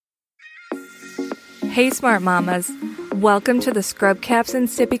Hey, Smart Mamas. Welcome to the Scrub Caps and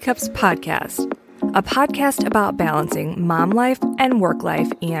Sippy Cups podcast, a podcast about balancing mom life and work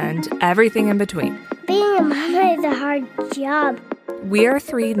life and everything in between. Being a mama is a hard job. We are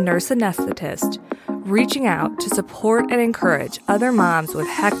three nurse anesthetists reaching out to support and encourage other moms with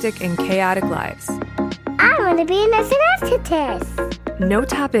hectic and chaotic lives. I want to be a nurse anesthetist. No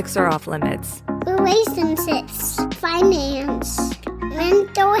topics are off limits. Relationships, finance,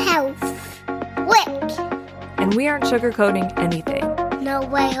 mental health, work. And we aren't sugarcoating anything. No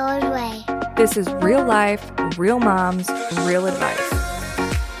way, old way. This is real life, real moms, real advice.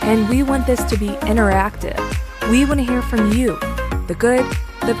 And we want this to be interactive. We want to hear from you, the good,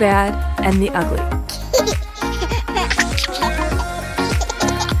 the bad, and the ugly.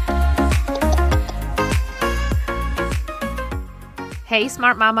 Hey,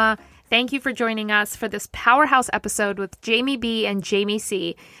 Smart Mama. Thank you for joining us for this powerhouse episode with Jamie B and Jamie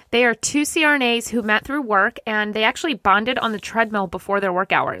C. They are two CRNAs who met through work, and they actually bonded on the treadmill before their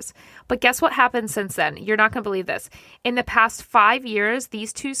work hours. But guess what happened since then? You're not going to believe this. In the past 5 years,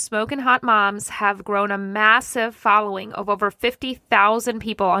 these two smoking hot moms have grown a massive following of over 50,000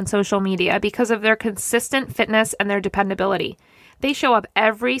 people on social media because of their consistent fitness and their dependability. They show up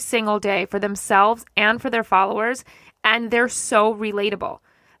every single day for themselves and for their followers, and they're so relatable.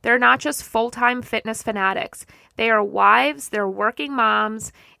 They're not just full-time fitness fanatics. They are wives, they're working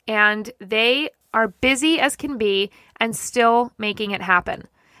moms, and they are busy as can be and still making it happen.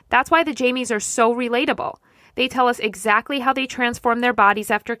 That's why the Jamies are so relatable. They tell us exactly how they transform their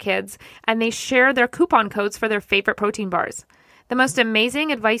bodies after kids, and they share their coupon codes for their favorite protein bars. The most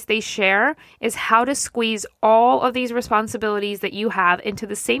amazing advice they share is how to squeeze all of these responsibilities that you have into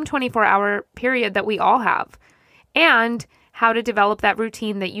the same 24-hour period that we all have, and how to develop that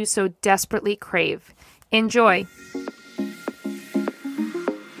routine that you so desperately crave. Enjoy.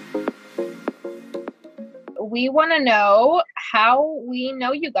 We want to know how we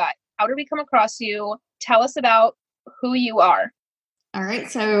know you guys. How did we come across you? Tell us about who you are. All right.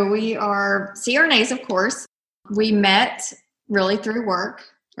 So we are CRNAs, of course. We met really through work.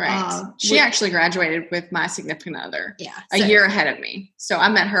 Right. She actually graduated with my significant other a year ahead of me. So I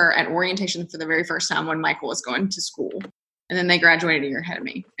met her at orientation for the very first time when Michael was going to school. And then they graduated a year ahead of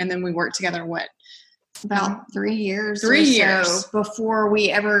me. And then we worked together, about 3 years. 3 years. So before we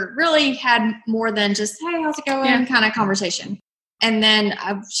ever really had more than just, hey, how's it going kind of conversation. And then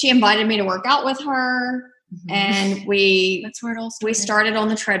she invited me to work out with her. Mm-hmm. And that's where it all started. We started on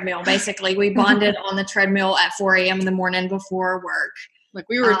the treadmill, basically. We bonded on the treadmill at 4 a.m. in the morning before work. Like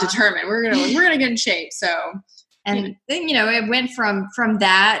we were determined. We're gonna get in shape. So and then, it went from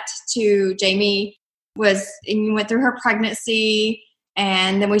that to Jamie went through her pregnancy,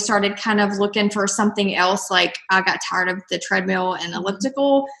 and then we started kind of looking for something else. Like I got tired of the treadmill and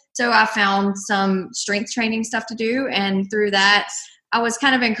elliptical. So I found some strength training stuff to do. And through that, I was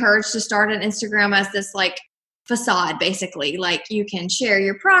kind of encouraged to start an Instagram as this like facade, basically. Like you can share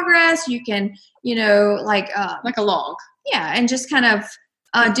your progress. You can, like a log. Yeah. And just kind of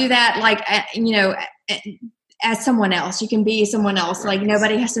do that, like, as someone else. You can be someone else. Right. Like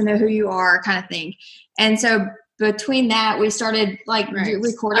nobody has to know who you are, kind of thing. And so between that, we started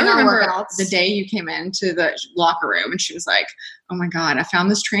recording our workouts. The day you came into the locker room and she was like, oh my God, I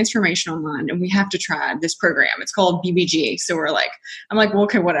found this transformation online and we have to try this program. It's called BBG. So I'm like, well,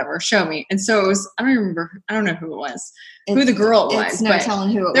 okay, whatever, show me. And so it was, I don't know who it was, who the girl was. It's no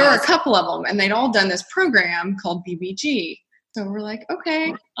telling who it was. There were a couple of them and they'd all done this program called BBG. So we're like,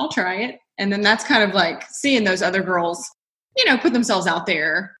 okay, I'll try it. And then that's kind of like seeing those other girls, put themselves out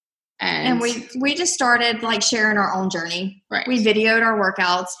there. And we just started like sharing our own journey. Right. We videoed our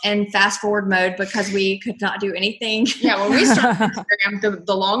workouts in fast forward mode because we could not do anything. Yeah. When we started Instagram,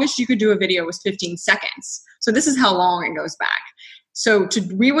 the longest you could do a video was 15 seconds. So this is how long it goes back. So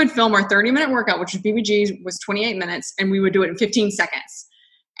we would film our 30-minute workout, which was BBG, was 28 minutes, and we would do it in 15 seconds.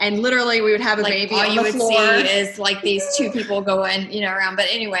 And literally we would have a baby on the floor. All you would see is like these two people going, around. But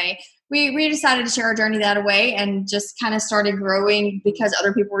anyway, we decided to share our journey that way and just kind of started growing because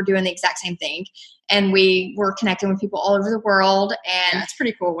other people were doing the exact same thing. And we were connecting with people all over the world. And it's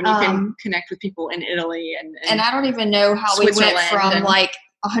pretty cool when you can connect with people in Italy. And I don't even know how we went from like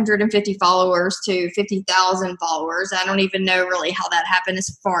 150 followers to 50,000 followers. I don't even know really how that happened as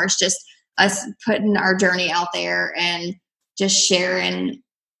far as just us putting our journey out there and just sharing,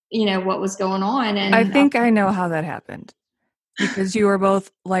 what was going on. And I think I know how that happened because you were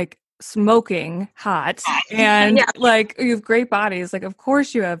both like smoking hot and like you have great bodies. Like, of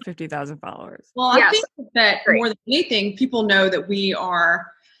course you have 50,000 followers. Well, I think that more than anything, people know that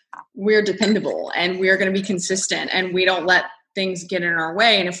we're dependable and we are going to be consistent and we don't let things get in our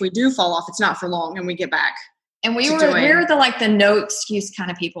way. And if we do fall off, it's not for long and we get back. And we were the no excuse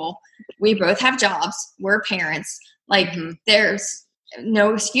kind of people. We both have jobs. We're parents. Like there's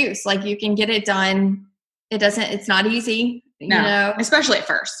no excuse. Like you can get it done. It's not easy, you know, especially at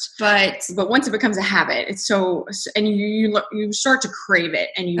first. But once it becomes a habit, it's so, and you start to crave it,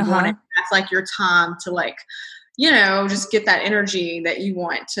 and you want it. That's like your time to like, you know, just get that energy that you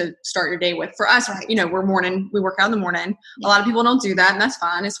want to start your day with. For us, you know, we work out in the morning. A lot of people don't do that, and that's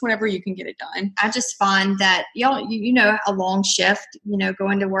fine. It's whenever you can get it done. I just find that you know, a long shift, you know,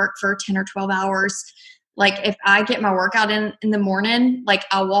 going to work for 10 or 12 hours. Like if I get my workout in the morning, like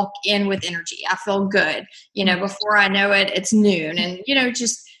I'll walk in with energy. I feel good. You know, before I know it, it's noon. And, you know,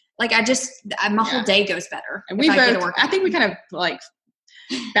 just like my whole day goes better. And I think we kind of like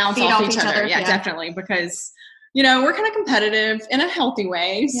bounce off each other. Yeah, definitely. Because, you know, we're kind of competitive in a healthy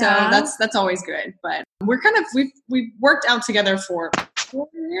way. So that's always good. But we've worked out together for 4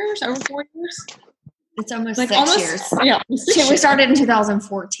 years, over 4 years. It's almost like 6 years. Yeah. We started in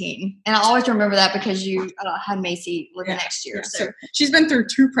 2014. And I always remember that because you had Macy live the next year. So she's been through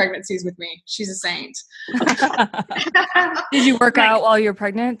 2 pregnancies with me. She's a saint. Did you work out while you're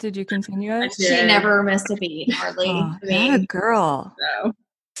pregnant? Did you continue it? She never missed a beat, hardly. Yeah, girl.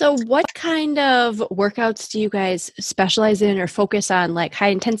 So what kind of workouts do you guys specialize in or focus on? Like high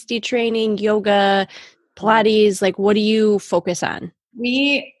intensity training, yoga, Pilates? Like what do you focus on?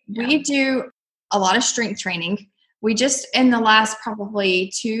 We do a lot of strength training. We just, in the last probably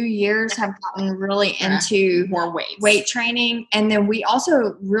 2 years, have gotten really into more weight training. And then we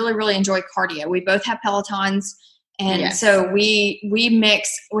also really, really enjoy cardio. We both have Pelotons. And so we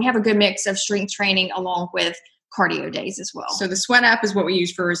have a good mix of strength training along with cardio days as well. So the Sweat app is what we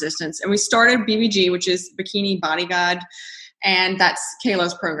use for resistance. And we started BBG, which is Bikini Body God. And that's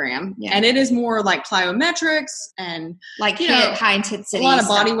Kayla's program. Yeah. And it is more like plyometrics and like high intensity. A lot of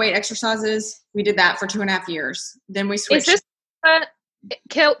body weight exercises. We did that for 2.5 years. Then we switched. Is this,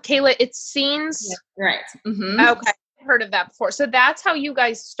 Kayla, it's scenes? Yeah. Right. Mm-hmm. Okay. I've heard of that before. So that's how you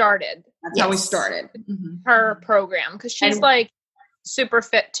guys started. That's how we started. Her program. Because she's like super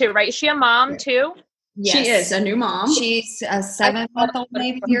fit too, right? Is she a mom too? Yes. She is a new mom. She's a 7-month-old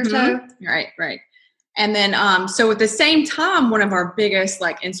maybe or so. Right. And then, so at the same time, one of our biggest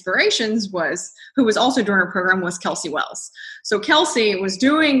like inspirations who was also doing her program was Kelsey Wells. So Kelsey was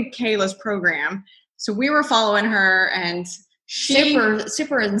doing Kayla's program. So we were following her, and she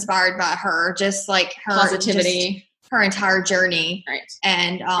super inspired by her, just like her positivity, her entire journey. Right.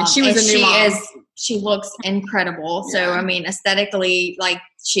 And she was a new mom. She looks incredible. Yeah. So, I mean, aesthetically, like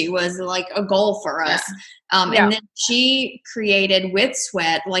she was like a goal for us. And then she created with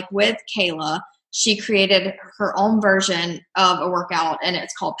Sweat, like with Kayla, she created her own version of a workout, and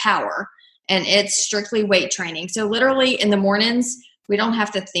it's called Power, and it's strictly weight training. So literally in the mornings, we don't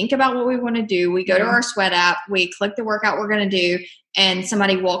have to think about what we want to do. We go to our Sweat app, we click the workout we're going to do, and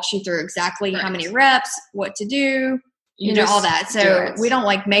somebody walks you through exactly how many reps, what to do, you know, all that. So we don't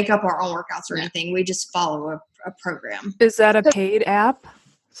like make up our own workouts or anything. We just follow a program. Is that a paid app?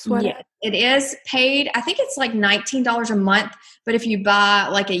 Sweat? Yeah, it is paid. I think it's like $19 a month, but if you buy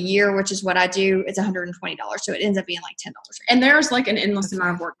like a year, which is what I do, it's $120. So it ends up being like $10. And there's like an endless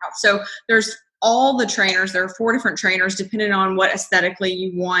amount of workouts. So there's all the trainers. There are 4 different trainers depending on what aesthetically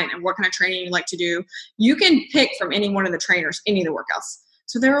you want and what kind of training you like to do. You can pick from any one of the trainers, any of the workouts.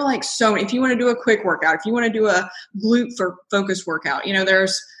 So there are like so many. If you want to do a quick workout, if you want to do a glute for focus workout, you know,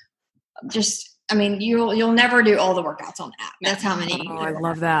 there's just, I mean, you'll never do all the workouts on the app. That's how many. Oh, I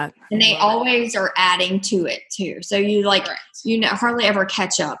love that. And they always are adding to it too. So you hardly ever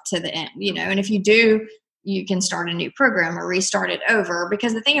catch up to the end, you know, and if you do, you can start a new program or restart it over,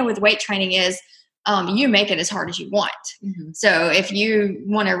 because the thing with weight training is you make it as hard as you want. Mm-hmm. So if you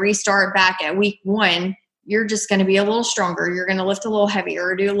want to restart back at week 1, you're just going to be a little stronger. You're going to lift a little heavier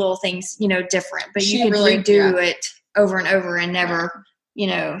or do little things, you know, different, but you can really do it over and over and never, you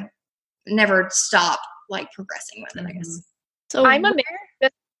know, never stop like progressing with it, I guess. So I'm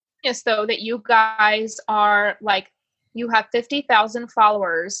amazed though that you guys are like, you have 50,000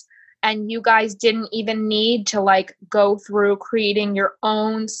 followers and you guys didn't even need to like go through creating your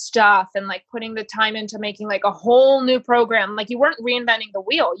own stuff and like putting the time into making like a whole new program. Like you weren't reinventing the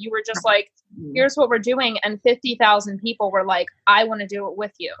wheel. You were just like, here's what we're doing. And 50,000 people were like, I want to do it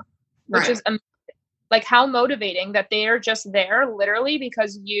with you, which is amazing. Like how motivating that they are just there literally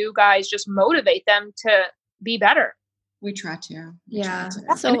because you guys just motivate them to be better. We try to. Yeah. So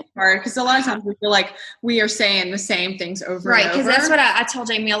it's hard because a lot of times we feel like we are saying the same things over and over. Right, because that's what I told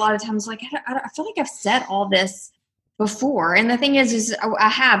Jamie a lot of times. Like, I feel like I've said all this before. And the thing is I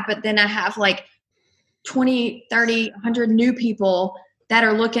have, but then I have like 20, 30, 100 new people that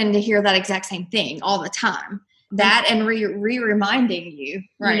are looking to hear that exact same thing all the time. That and reminding you.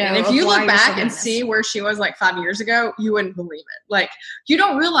 Right. You know, and if of you why look you're so back and famous. see where she was like 5 years ago, you wouldn't believe it. Like, you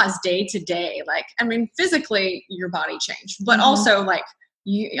don't realize day to day, like, I mean, physically your body changed, but also like,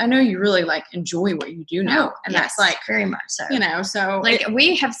 I know you really like enjoy what you do now. And yes, that's like, very much so. you know, so like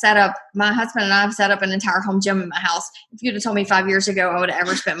we have set up, my husband and I have set up an entire home gym in my house. If you'd have told me 5 years ago I would have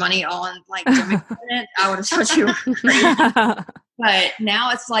ever spent money on like gym equipment, I would have told you were crazy. But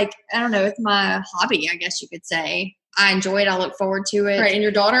now it's like, I don't know, it's my hobby, I guess you could say. I enjoy it. I look forward to it. Right. And her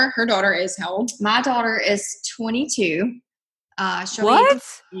daughter is how old? My daughter is 22. What?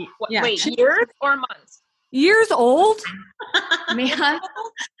 Yeah. Wait, years or months? Years old? Me?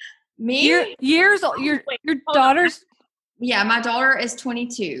 Years old? Your Hold on. daughter's Yeah, my daughter is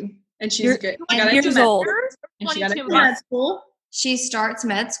 22. And she's You're- good. and Got years into med- old. Years and or she got 22 into med months? school. She starts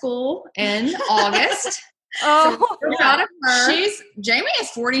med school in August. Oh, We're proud of her. Jamie is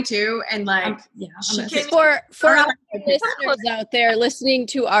 42 and like, I'm she gonna can- say- For Or- our listeners out there listening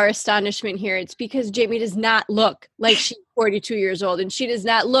to our astonishment here, it's because Jamie does not look like she's 42 years old, and she does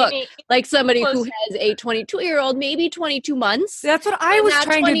not look Jamie, like somebody who close. has a 22-year-old, maybe 22 months. that's what I but was not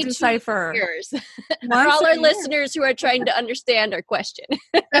trying to 22 decipher. years. For Months all or our years? listeners who are trying to understand our question.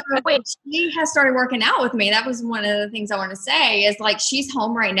 Wait, she has started working out with me. That was one of the things I want to say is like she's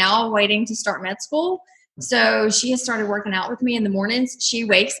home right now waiting to start med school. So she has started working out with me in the mornings. She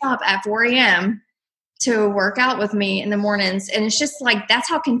wakes up at 4 a.m. to work out with me in the mornings. And it's just like, that's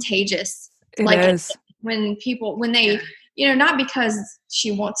how contagious It like is. when they, you know, not because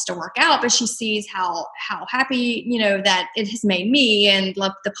she wants to work out, but she sees how happy, you know, that it has made me and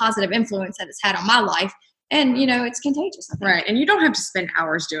the positive influence that it's had on my life. And, you know, it's contagious. I think. right. And you don't have to spend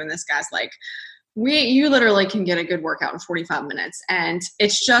hours doing this, guys. Like you literally can get a good workout in 45 minutes, and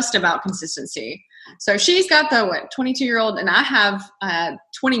it's just about consistency. So she's got the 22-year-old, and I have a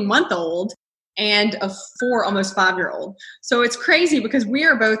 20-month-old and a almost 5-year-old. So it's crazy because we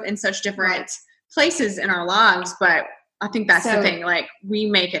are both in such different places in our lives, but I think that's the thing. Like, we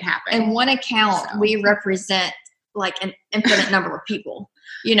make it happen. In one account, we represent like an infinite number of people.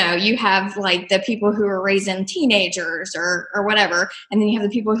 You know, you have like the people who are raising teenagers or whatever, and then you have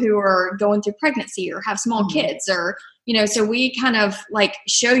the people who are going through pregnancy or have small kids or, you know, so we kind of like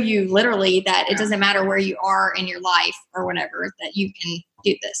show you literally that it doesn't matter where you are in your life or whatever, that you can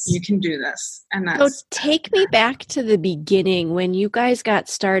do this. You can do this. And So that's take me back to the beginning when you guys got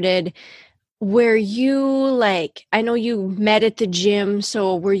started. Were you like, I know you met at the gym,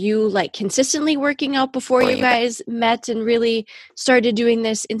 so were you like consistently working out before you guys met and really started doing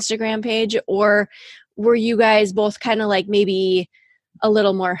this Instagram page? Or were you guys both kind of like maybe a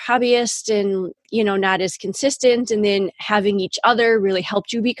little more hobbyist and, you know, not as consistent, and then having each other really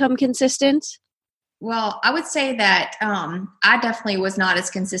helped you become consistent? Well, I would say that I definitely was not as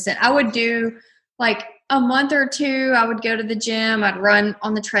consistent. I would do like a month or two, I would go to the gym, I'd run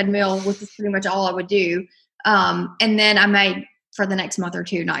on the treadmill, which is pretty much all I would do. And then I might, for the next month or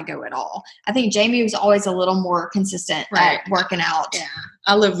two, not go at all. I think Jamie was always a little more consistent at working out. Yeah.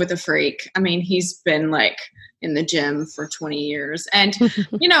 I live with a freak. I mean, he's been like in the gym for 20 years. And,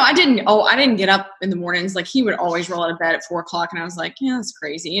 you know, I didn't get up in the mornings. Like, he would always roll out of bed at 4 o'clock. And I was like, yeah, that's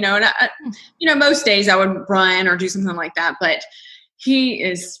crazy. You know, and you know, most days I would run or do something like that, but he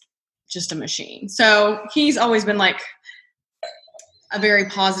is just a machine. So he's always been like a very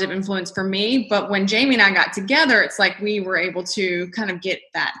positive influence for me. But when Jamie and I got together, it's like we were able to kind of get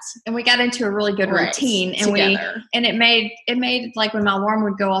that. And we got into a really good routine, and together. it made like when my alarm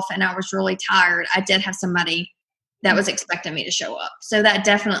would go off and I was really tired, I did have somebody that was expecting me to show up. So that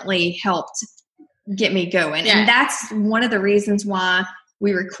definitely helped get me going. Yeah. And that's one of the reasons why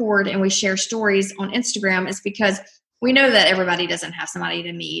we record and we share stories on Instagram, is because we know that everybody doesn't have somebody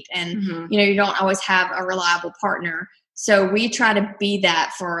to meet, and you know, you don't always have a reliable partner. So we try to be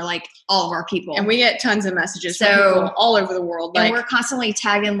that for like all of our people. And we get tons of messages from people all over the world. And Like, we're constantly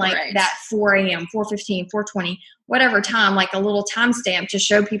tagging like that 4 a.m., 4:15, 4:20, whatever time, like a little timestamp to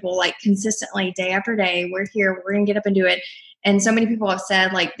show people like consistently day after day, we're here, we're going to get up and do it. And so many people have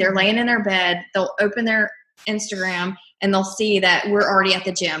said like they're laying in their bed, they'll open their Instagram and they'll see that we're already at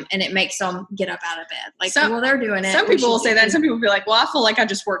the gym, and it makes them get up out of bed. Like, well, they're doing it. Some people will say that, and some people will be like, well, I feel like I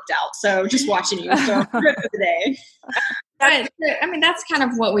just worked out, so just watching you, so I'm good for the day. But, I mean, that's kind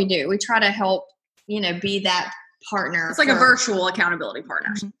of what we do. We try to help, you know, be that partner. It's like a virtual accountability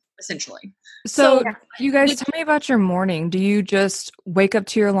partner, essentially. So you guys, tell me about your morning. Do you just wake up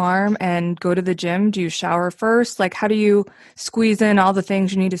to your alarm and go to the gym? Do you shower first? Like, how do you squeeze in all the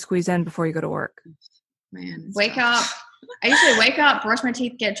things you need to squeeze in before you go to work? Man, wake up, I usually wake up, brush my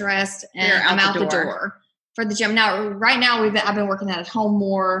teeth, get dressed, and I'm out the door for the gym. Now, right now, I've been working out at home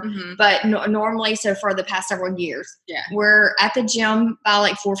more, but normally, so for the past several years, we're at the gym by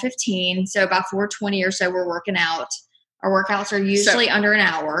like 4:15. So by 4:20 or so, we're working out. Our workouts are usually under an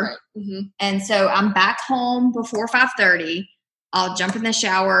hour. Right. And so I'm back home before 5:30. I'll jump in the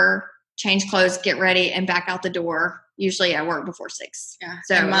shower, change clothes, get ready, and back out the door. Usually I work before 6. Yeah.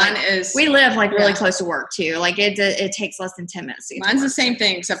 So and mine is, we live like really close to work too. Like it takes less than 10 minutes. Mine's the same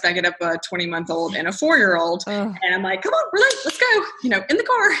thing, except I get up a 20-month-old and a 4-year-old, and I'm like, come on, we're late. Let's go. In the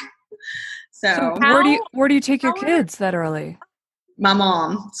car. So where do you take your kids that early? My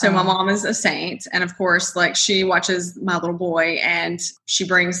mom. So my mom is a saint. And of course, like she watches my little boy and she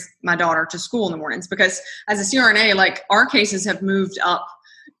brings my daughter to school in the mornings because as a CRNA, like our cases have moved up.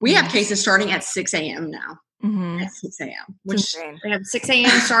 We have cases starting at 6 a.m. now. At 6 a.m. Which we have 6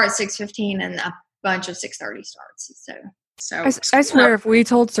 a.m. start at 6:15 and a bunch of 6:30 starts. So I swear if we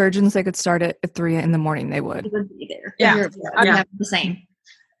told surgeons they could start at 3 in the morning, they would. They would be there. Yeah. I'd have the same.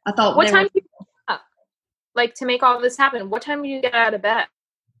 I thought what time do you get up? Like to make all this happen, what time do you get out of bed?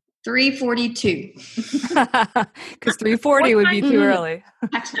 3:42. Because 3:40 would be too early.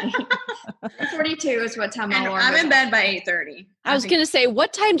 Actually, 3:42 is what time I'm in bed by 8:30. I was going to say,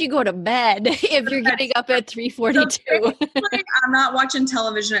 what time do you go to bed if you're getting up at 3:42? I'm not watching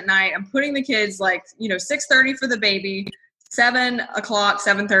television at night. I'm putting the kids 6:30 for the baby, 7 o'clock,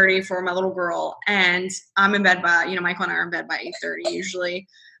 7:30 for my little girl, and I'm in bed by Michael and I are in bed by 8:30 usually.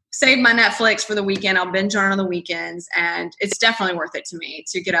 Save my Netflix for the weekend. I'll binge on the weekends, and it's definitely worth it to me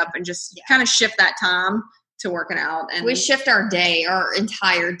to get up and just kind of shift that time to working out. And we shift our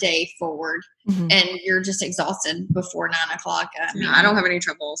entire day forward, and you're just exhausted before 9 o'clock. I don't have any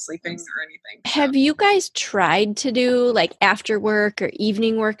trouble sleeping or anything. So. Have you guys tried to do like after work or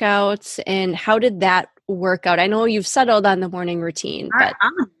evening workouts, and how did that work out? I know you've settled on the morning routine, but I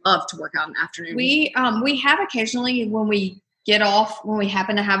would love to work out in the afternoon. We have occasionally when we get off, when we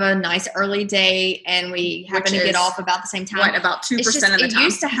happen to have a nice early day and we happen to get off about the same time. What, about 2% of the time? It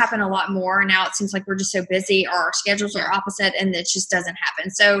used to happen a lot more. Now it seems like we're just so busy or our schedules are opposite and it just doesn't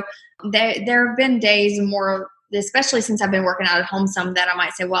happen. So there have been days more, especially since I've been working out at home some, that I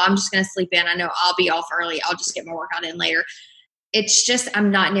might say, well, I'm just going to sleep in. I know I'll be off early. I'll just get my workout in later. It's just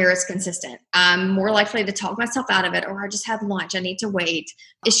I'm not near as consistent. I'm more likely to talk myself out of it, or I just had lunch. I need to wait.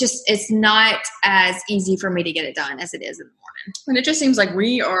 It's not as easy for me to get it done as it is in the morning. And it just seems like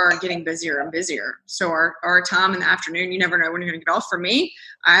we are getting busier and busier. So our time in the afternoon, you never know when you're going to get off. For me,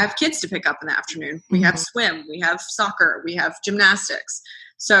 I have kids to pick up in the afternoon. We have swim, we have soccer, we have gymnastics.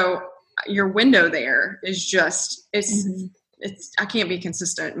 So your window there is just it's I can't be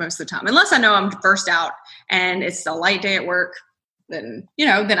consistent most of the time unless I know I'm first out and it's a light day at work. Then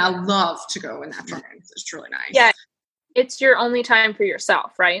I love to go in the afternoon. It's really nice. Yeah, it's your only time for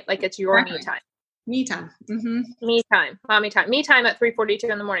yourself, right? Like it's your me time. Me time. Me time. Mommy time. Me time at 3:42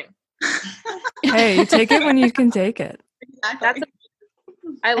 in the morning. Hey, you take it when you can take it. Exactly.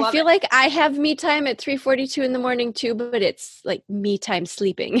 I feel like I have me time at 3:42 in the morning too, but it's like me time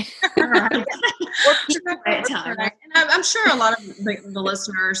sleeping. And I'm sure a lot of the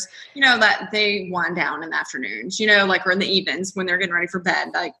listeners, that they wind down in the afternoons, or in the evenings when they're getting ready for bed,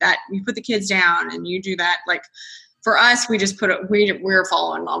 like that. You put the kids down and you do that. Like for us, we just we're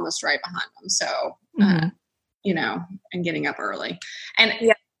following almost right behind them. So, and getting up early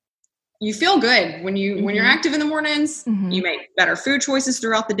and you feel good when you're active in the mornings. You make better food choices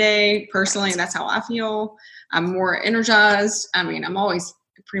throughout the day. Personally, that's how I feel. I'm more energized. I mean, I'm always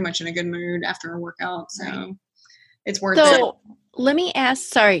pretty much in a good mood after a workout. So it's worth it. So let me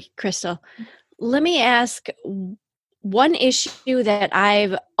ask, sorry, Crystal, let me ask one issue that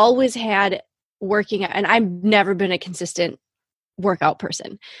I've always had working out, and I've never been a consistent workout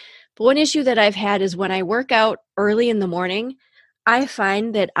person, but one issue that I've had is when I work out early in the morning, I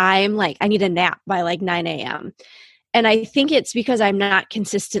find that I'm like, I need a nap by like 9 a.m. And I think it's because I'm not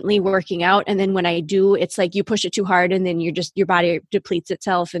consistently working out. And then when I do, it's like you push it too hard and then your body depletes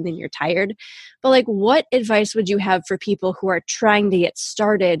itself and then you're tired. But like, what advice would you have for people who are trying to get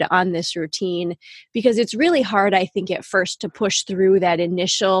started on this routine? Because it's really hard, I think, at first to push through that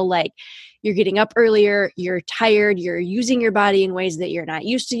initial, like, you're getting up earlier, you're tired, you're using your body in ways that you're not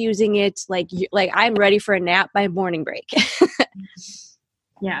used to using it. Like I'm ready for a nap by morning break.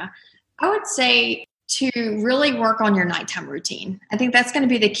 Yeah. I would say to really work on your nighttime routine. I think that's going to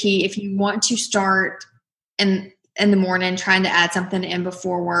be the key if you want to start in the morning trying to add something in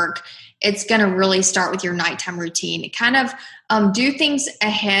before work. It's going to really start with your nighttime routine. Kind of do things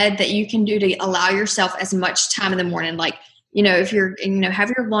ahead that you can do to allow yourself as much time in the morning. Like if you're,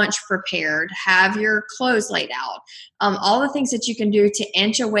 have your lunch prepared, have your clothes laid out, all the things that you can do to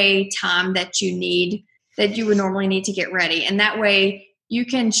inch away time that you would normally need to get ready. And that way you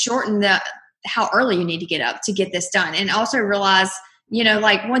can shorten how early you need to get up to get this done. And also realize,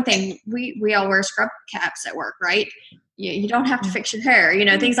 like one thing, we all wear scrub caps at work, right? You don't have to fix your hair,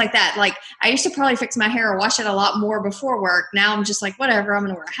 things like that. Like I used to probably fix my hair or wash it a lot more before work. Now I'm just like, whatever, I'm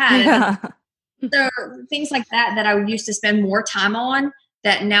going to wear a hat. So things like that I used to spend more time on,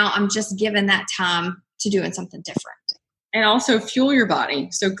 that now I'm just given that time to doing something different. And also fuel your body.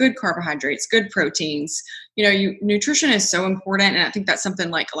 So good carbohydrates, good proteins. Nutrition is so important. And I think that's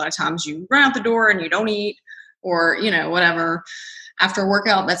something like a lot of times you run out the door and you don't eat, or, whatever. After a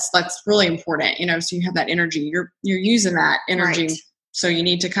workout, that's really important, so you have that energy. You're using that energy. Right. So you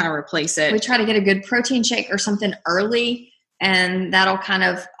need to kind of replace it. We try to get a good protein shake or something early, and that'll kind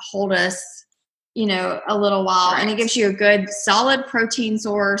of hold us, a little while. Right. And it gives you a good solid protein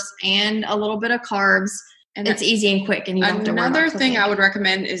source and a little bit of carbs. And it's easy and quick. And you don't have to worry about Another thing I would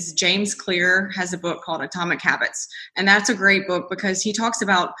recommend is James Clear has a book called Atomic Habits. And that's a great book because he talks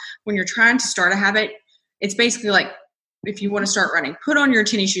about when you're trying to start a habit, it's basically like, if you want to start running, put on your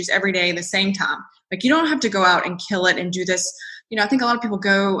tennis shoes every day at the same time. Like you don't have to go out and kill it and do this. I think a lot of people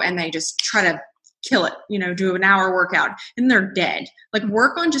go and they just try to kill it, do an hour workout and they're dead. Like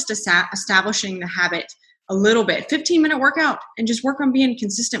work on just establishing the habit a little bit, 15-minute workout, and just work on being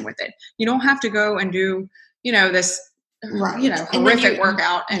consistent with it. You don't have to go and do, this, horrific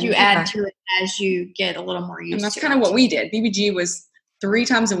workout. And you add to it as you get a little more used to it. And that's kind of what we did. BBG was 3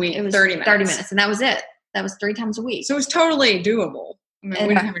 times a week, it was 30 minutes. 30 minutes, and that was it. That was 3 times a week. So it was totally doable.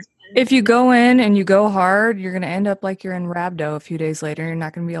 If you go in and you go hard, you're going to end up like you're in rhabdo a few days later. You're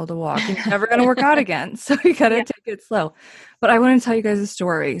not going to be able to walk. And you're never going to work out again. So you got to take it slow. But I want to tell you guys a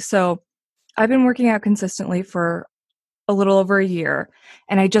story. So I've been working out consistently for a little over a year.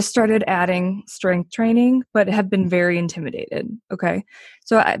 And I just started adding strength training, but have been very intimidated. Okay.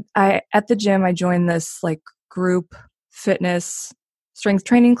 So I at the gym, I joined this like group fitness strength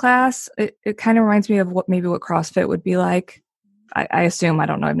training class. It kind of reminds me of what CrossFit would be like. I assume, I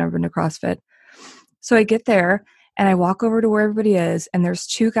don't know. I've never been to CrossFit. So I get there and I walk over to where everybody is, and there's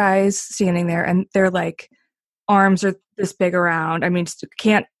 2 guys standing there, and they're like, arms are this big around. I mean,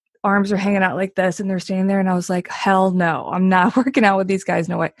 arms are hanging out like this, and they're standing there. And I was like, hell no, I'm not working out with these guys.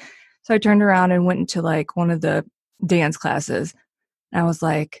 No way. So I turned around and went into like one of the dance classes. And I was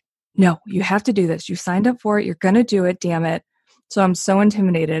like, no, you have to do this. You signed up for it. You're going to do it. Damn it. So I'm so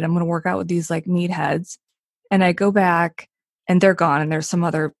intimidated. I'm going to work out with these like meatheads. And I go back and they're gone. And there's some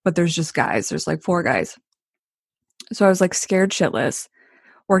other, but there's just guys. There's like 4 guys. So I was like scared shitless.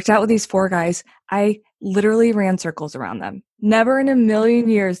 Worked out with these 4 guys. I literally ran circles around them. Never in a million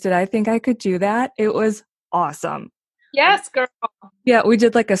years did I think I could do that. It was awesome. Yes, girl. Yeah, we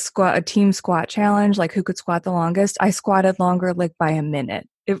did like a team squat challenge, like who could squat the longest. I squatted longer like by a minute.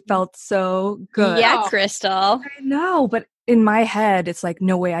 It felt so good. Yeah, Crystal. I know, but in my head, it's like,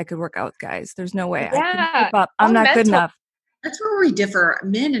 no way I could work out with guys. There's no way. Yeah. I couldn't keep up. I'm not good enough. That's where we differ,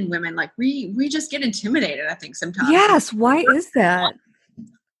 men and women. Like we just get intimidated, I think, sometimes. Yes. Why is that?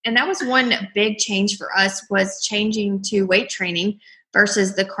 And that was one big change for us, was changing to weight training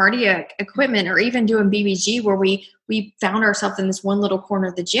versus the cardiac equipment, or even doing BBG, where we found ourselves in this one little corner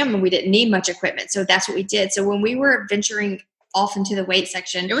of the gym and we didn't need much equipment. So that's what we did. So when we were venturing off into the weight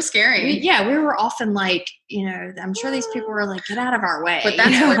section, it was scary. We were often like, I'm sure these people were like, get out of our way. But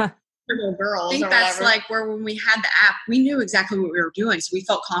that's where little girls. I think that's whatever. Like where when we had the app, we knew exactly what we were doing. So we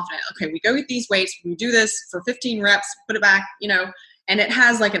felt confident. Okay, we go get these weights, we do this for 15 reps, put it back, and it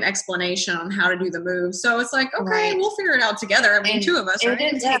has like an explanation on how to do the moves. So it's like, okay, we'll figure it out together. I mean, and 2 of us, right? It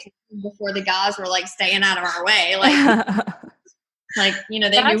didn't take before the guys were like staying out of our way. Like, they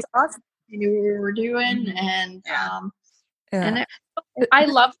knew what we were doing. And, Yeah. I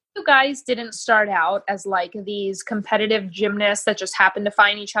love you guys didn't start out as like these competitive gymnasts that just happened to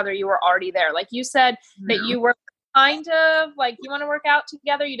find each other. You were already there. Like you said that you were kind of like, you want to work out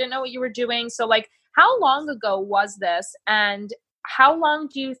together. You didn't know what you were doing. So like, how long ago was this? And how long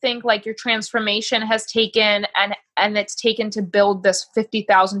do you think like your transformation has taken and it's taken to build this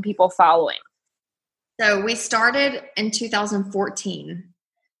 50,000 people following? So we started in 2014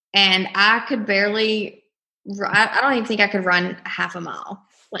 and I could barely, I don't even think I could run half a mile.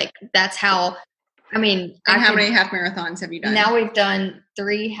 Like that's how, how many half marathons have you done? Now we've done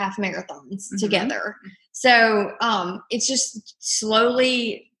 3 half marathons together. So it's just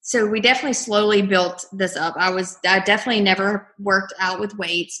slowly. So we definitely slowly built this up. I definitely never worked out with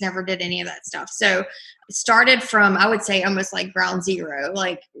weights, never did any of that stuff. So it started from, I would say, almost like ground zero,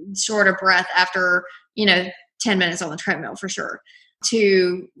 like short of breath after, 10 minutes on the treadmill for sure,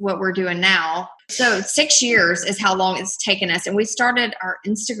 to what we're doing now. So 6 years is how long it's taken us. And we started our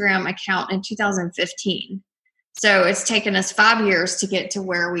Instagram account in 2015. So it's taken us 5 years to get to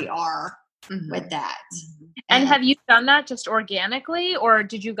where we are with that. And have you done that just organically, or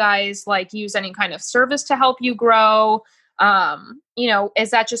did you guys like use any kind of service to help you grow? Is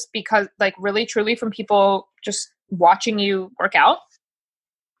that just because like really truly from people just watching you work out?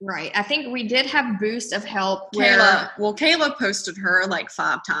 Right. I think we did have boost of help. Kayla posted her like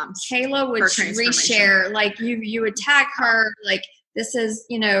 5 times. Kayla would reshare, like you would tag her, like this is,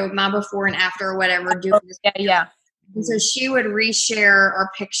 my before and after or whatever. Doing this. Yeah. And so she would reshare our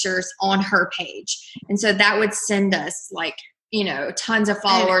pictures on her page. And so that would send us like, tons of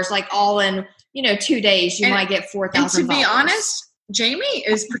followers, like all in, 2 days, you might get 4,000 followers. And to be honest, Jamie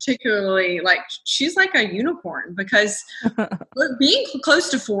is particularly like, she's like a unicorn because being close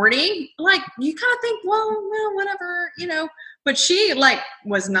to 40, like you kind of think, well, whatever, but she like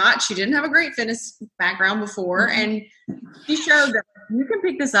she didn't have a great fitness background before. And she showed that you can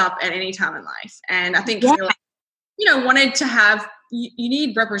pick this up at any time in life. And I think, wanted to have, you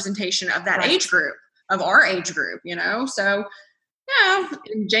need representation of that age group, of our age group, so yeah,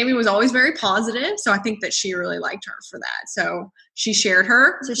 and Jamie was always very positive. So I think that she really liked her for that. So she shared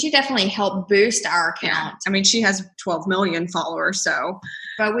her. So she definitely helped boost our account. Yeah. I mean, she has 12 million followers. So,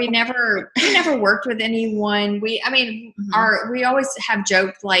 but we never worked with anyone. We always have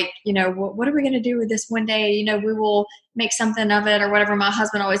joked like, what are we going to do with this one day? We will make something of it or whatever. My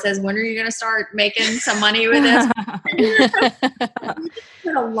husband always says, when are you going to start making some money with this? We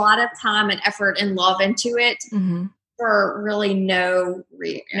put a lot of time and effort and love into it. For really no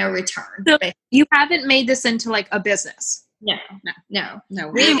return. So you haven't made this into like a business. No.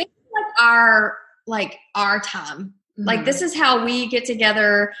 We think our time. Like this is how we get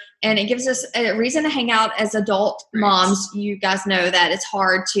together, and it gives us a reason to hang out as adult moms. You guys know that it's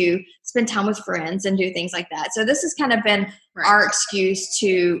hard to spend time with friends and do things like that. So this has kind of been our excuse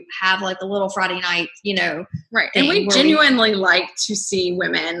to have like a little Friday night, Right. And we genuinely like to see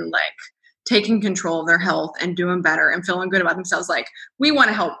women like taking control of their health and doing better and feeling good about themselves. Like we want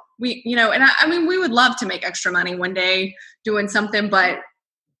to help. We would love to make extra money one day doing something, but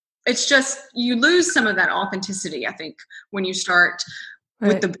it's just, you lose some of that authenticity, I think, when you start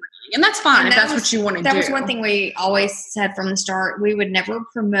with the branding. And that's fine if that's what you want to do. That was one thing we always said from the start. We would never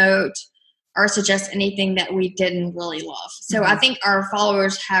promote or suggest anything that we didn't really love. So I think our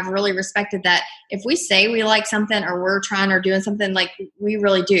followers have really respected that. If we say we like something or we're trying or doing something, like we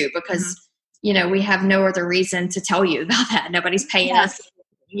really do, because we have no other reason to tell you about that. Nobody's paying us,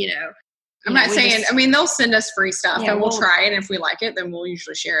 I'm not saying, they'll send us free stuff and we'll try it. And if we like it, then we'll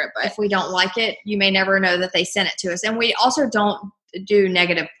usually share it. But if we don't like it, you may never know that they sent it to us. And we also don't do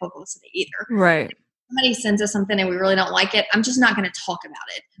negative publicity either. Right. If somebody sends us something and we really don't like it, I'm just not going to talk about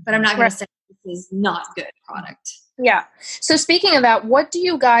it. But I'm not going to say this is not good product. Yeah. So speaking of that, what do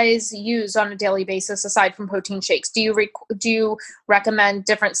you guys use on a daily basis aside from protein shakes? Do you recommend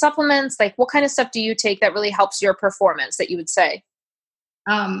different supplements? Like what kind of stuff do you take that really helps your performance that you would say?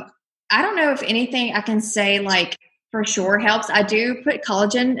 I don't know if anything I can say like for sure helps. I do put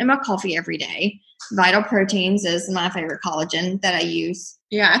collagen in my coffee every day. Vital Proteins is my favorite collagen that I use.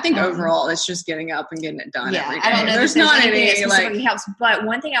 Yeah, I think overall it's just getting up and getting it done every day. I don't know. There's not anything any that specifically helps. But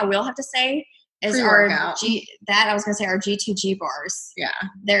one thing I will have to say is our G2G bars. Yeah.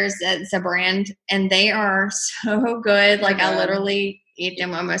 It's a brand and they are so good. Like I literally eat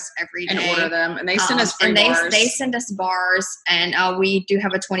them almost every day. And order them. And they send us free bars. They send us bars, and we do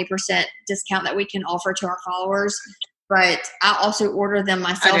have a 20% discount that we can offer to our followers. But I also order them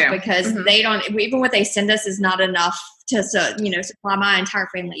myself because they don't, even what they send us is not enough to, supply. My entire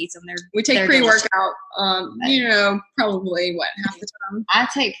family eats them. We take pre-workout, probably half the time. I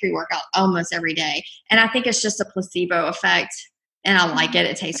take pre-workout almost every day. And I think it's just a placebo effect. And I like it.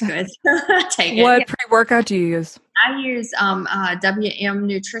 It tastes good. Take it. What pre-workout do you use? I use WM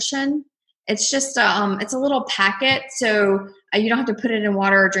Nutrition. It's just it's a little packet, so you don't have to put it in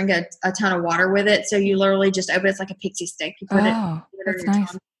water or drink a ton of water with it. So you literally just open it. It's like a pixie stick. You put that's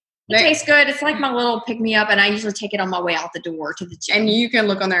nice. It tastes good. It's like my little pick-me-up, and I usually take it on my way out the door to the gym. And you can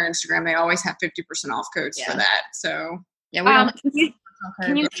look on their Instagram. They always have 50% off codes for that. So yeah, we don't.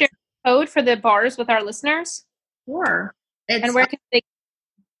 Can you share a code for the bars with our listeners? Sure. And where can they?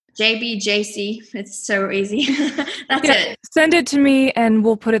 JBJC. It's so easy. That's it. Send it to me and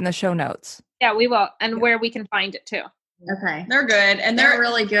we'll put it in the show notes. Yeah, we will. And where we can find it too. Okay. They're good. And they're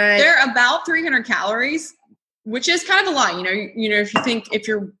really good. They're about 300 calories, which is kind of a lot. If you think,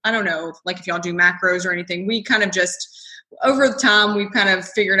 I don't know, like if y'all do macros or anything, we kind of just over time, we've kind of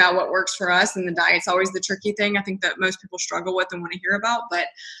figured out what works for us, and the diet's always the tricky thing. I think that most people struggle with and want to hear about, but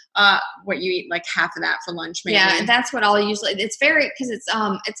what you eat, like half of that for lunch, maybe. Yeah, that's what I'll usually. It's very because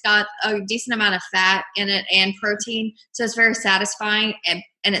it's got a decent amount of fat in it and protein, so it's very satisfying and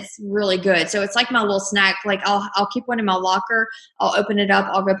it's really good. So it's like my little snack. Like I'll keep one in my locker. I'll open it up.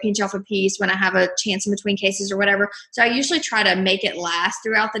 I'll go pinch off a piece when I have a chance in between cases or whatever. So I usually try to make it last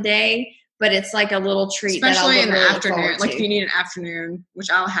throughout the day. But it's like a little treat, especially that I'll in the really afternoon. Like if you need an afternoon,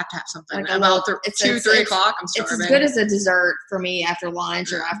 which I'll have to have something like about 2-3 o'clock. I'm starving. It's as good as a dessert for me after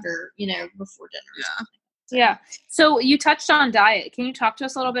lunch or after before dinner. Yeah. So you touched on diet. Can you talk to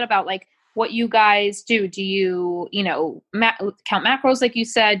us a little bit about like what you guys do? Do you count macros like you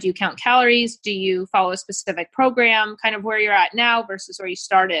said? Do you count calories? Do you follow a specific program? Kind of where you're at now versus where you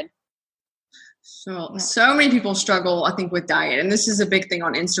started. So many people struggle, I think, with diet. And this is a big thing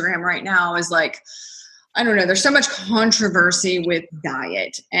on Instagram right now is like, I don't know, there's so much controversy with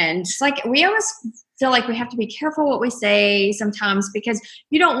diet. And it's like we always feel like we have to be careful what we say sometimes because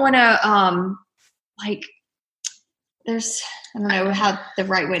you don't want to there's, I don't know how the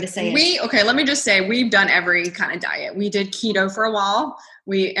right way to say it. Let me just say we've done every kind of diet. We did keto for a while,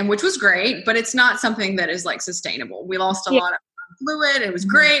 which was great, but it's not something that is like sustainable. We lost a lot of fluid. It was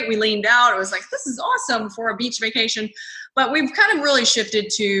great. We leaned out. It was like, this is awesome for a beach vacation. But we've kind of really shifted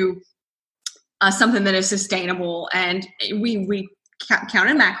to something that is sustainable. And we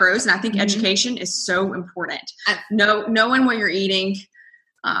counted macros. And I think education is so important. Knowing what you're eating,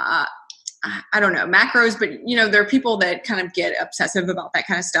 I don't know, macros, but there are people that kind of get obsessive about that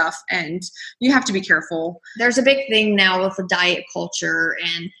kind of stuff. And you have to be careful. There's a big thing now with the diet culture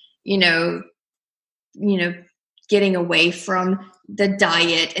and, getting away from the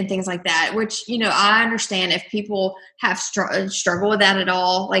diet and things like that, which, I understand if people have struggle with that at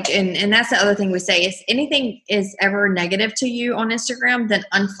all. Like, and that's the other thing we say is anything is ever negative to you on Instagram, then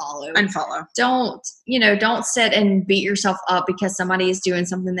unfollow. Don't sit and beat yourself up because somebody is doing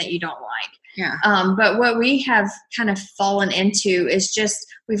something that you don't like. Yeah. But what we have kind of fallen into is just,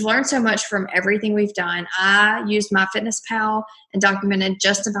 we've learned so much from everything we've done. I used MyFitnessPal and documented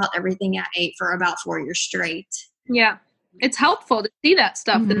just about everything I ate for about 4 years straight. Yeah. It's helpful to see that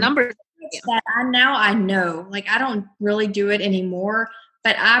stuff, the numbers. That I know, like I don't really do it anymore,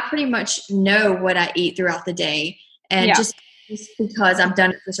 but I pretty much know what I eat throughout the day. And just because I've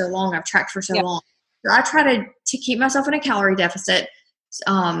done it for so long, I've tracked for so long. So I try to keep myself in a calorie deficit.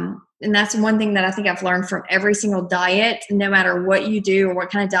 And that's one thing that I think I've learned from every single diet, no matter what you do or what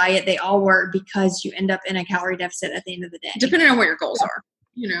kind of diet, they all work because you end up in a calorie deficit at the end of the day. Depending on what your goals are.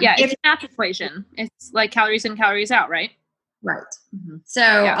 Yeah, it's a math equation. It's like calories in, calories out, right? Right. Mm-hmm.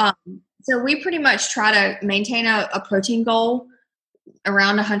 So, so we pretty much try to maintain a protein goal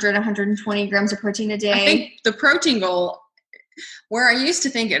around 100, 120 grams of protein a day. I think the protein goal, where I used to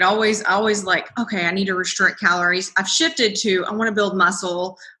think I always like, okay, I need to restrict calories. I've shifted to, I want to build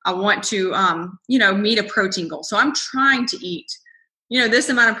muscle. I want to, meet a protein goal. So I'm trying to eat, this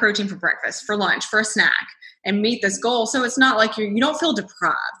amount of protein for breakfast, for lunch, for a snack, and meet this goal. So it's not like you don't feel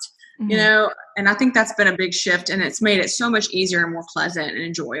deprived. And I think that's been a big shift, and it's made it so much easier and more pleasant and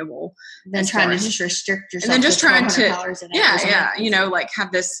enjoyable than trying to just restrict yourself. And then just trying to, calories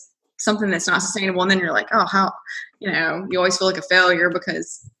have this something that's not sustainable. And then you're like, oh, how, you always feel like a failure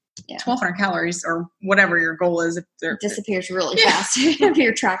because 1,200 calories or whatever your goal is. It disappears really fast. If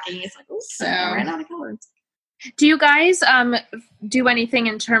you're tracking, it's like, oh, I ran out of calories. Do you guys do anything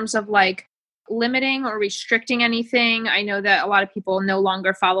in terms of like limiting or restricting anything? I know that a lot of people no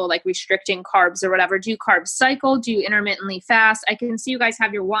longer follow like restricting carbs or whatever. Do you carb cycle? Do you intermittently fast? I can see you guys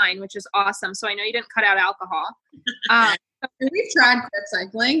have your wine, which is awesome. So I know you didn't cut out alcohol. We've tried carb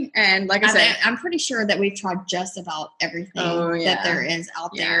cycling, and like I said, I'm pretty sure that we've tried just about everything that there is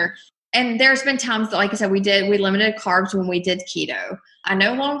out there. And there's been times that, like I said, we limited carbs when we did keto. I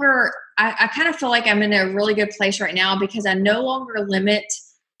no longer, I kind of feel like I'm in a really good place right now because I no longer limit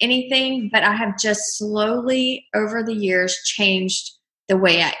anything, but I have just slowly over the years changed the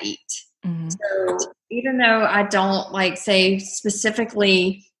way I eat. Mm-hmm. So even though I don't like say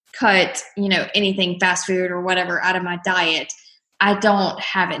specifically cut, anything fast food or whatever out of my diet, I don't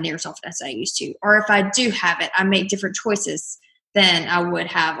have it near as often as I used to. Or if I do have it, I make different choices than I would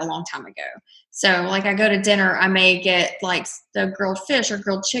have a long time ago. So like I go to dinner, I may get like the grilled fish or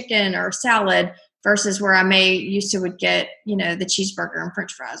grilled chicken or salad versus where I would get, the cheeseburger and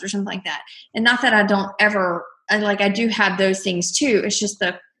french fries or something like that. And not that I don't ever, I do have those things too. It's just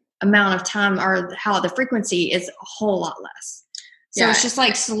the amount of time or how the frequency is a whole lot less. So it's just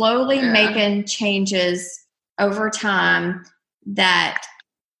like slowly making changes over time that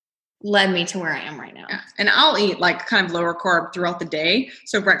led me to where I am right now. Yeah. And I'll eat like kind of lower carb throughout the day.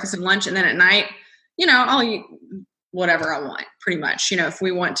 So breakfast and lunch. And then at night, I'll eat whatever I want pretty much. If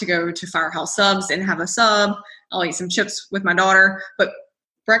we want to go to Firehouse Subs and have a sub, I'll eat some chips with my daughter. But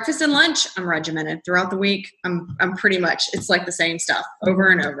breakfast and lunch, I'm regimented throughout the week. I'm pretty much, it's like the same stuff over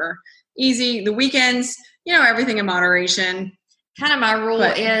and over. Easy. The weekends, everything in moderation. Kind of my rule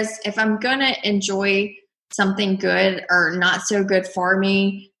is if I'm going to enjoy something good or not so good for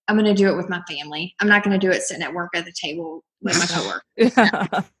me, I'm going to do it with my family. I'm not going to do it sitting at work at the table with my coworker. Yeah.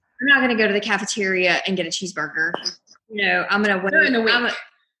 I'm not going to go to the cafeteria and get a cheeseburger. I'm going to wait. During the week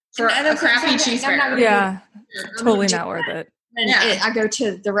for a crappy cheeseburger. Yeah. Totally not worth it. And I go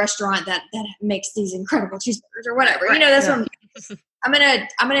to the restaurant that makes these incredible cheeseburgers or whatever. That's what I'm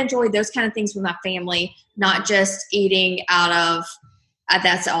gonna enjoy those kind of things with my family, not just eating out of.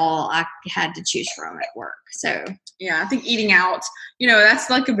 That's all I had to choose from at work. So yeah, I think eating out, that's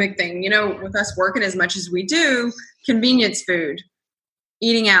like a big thing. With us working as much as we do, convenience food,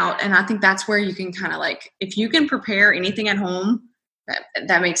 eating out, and I think that's where you can kind of like, if you can prepare anything at home,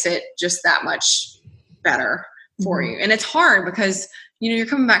 that makes it just that much better for you. And it's hard because you're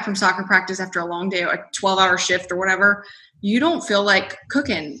coming back from soccer practice after a long day, a 12-hour shift or whatever. You don't feel like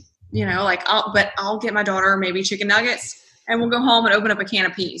cooking, but I'll get my daughter maybe chicken nuggets and we'll go home and open up a can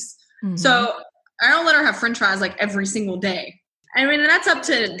of peas. Mm-hmm. So I don't let her have French fries like every single day. I mean, and that's up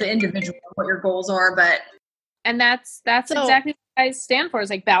to the individual what your goals are, and that's exactly what I stand for, is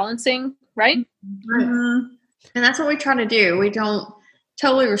like balancing, right? Mm-hmm. And that's what we try to do. We don't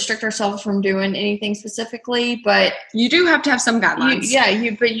totally restrict ourselves from doing anything specifically, but you do have to have some guidelines.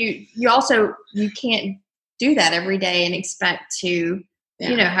 You also, you can't do that every day and expect to,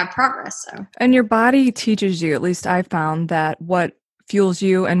 have progress. So, and your body teaches you, at least I found, that what fuels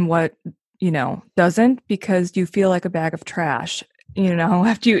you and what, doesn't, because you feel like a bag of trash,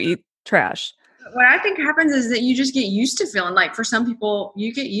 after you eat trash. What I think happens is that you just get used to feeling like, for some people,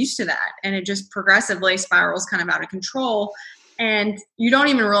 you get used to that and it just progressively spirals kind of out of control. And you don't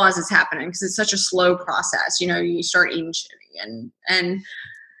even realize it's happening because it's such a slow process. You start eating shitty and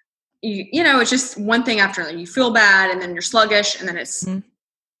it's just one thing after another. You feel bad and then you're sluggish and then it's,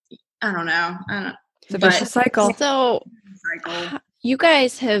 I don't know. It's a vicious cycle. So you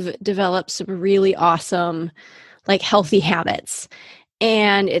guys have developed some really awesome, healthy habits.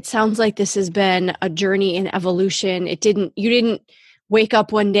 And it sounds like this has been a journey in evolution. You didn't wake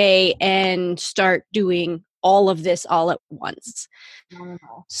up one day and start doing all of this all at once.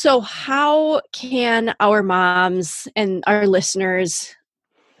 So how can our moms and our listeners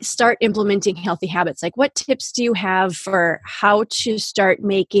start implementing healthy habits? What tips do you have for how to start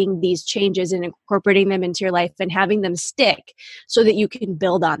making these changes and incorporating them into your life and having them stick so that you can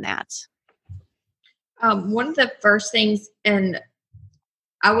build on that? One of the first things, and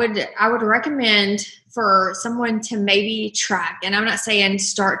I would recommend for someone to maybe track, and I'm not saying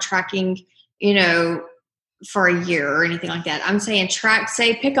start tracking, for a year or anything like that. I'm saying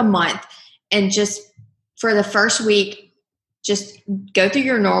pick a month and just for the first week, just go through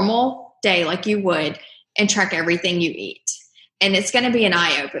your normal day like you would and track everything you eat. And it's going to be an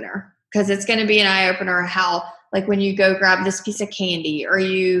eye opener, because it's going to be an eye opener how, when you go grab this piece of candy or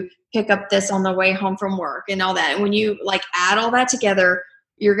you pick up this on the way home from work and all that. And when you add all that together,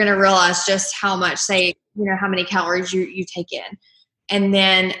 you're going to realize just how much, how many calories you take in. And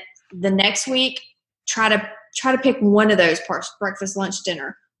then the next week, try to pick one of those parts, breakfast, lunch,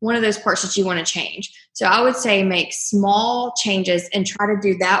 dinner, one of those parts that you want to change. So I would say make small changes and try to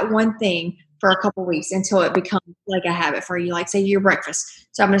do that one thing for a couple weeks until it becomes like a habit for you. Say your breakfast.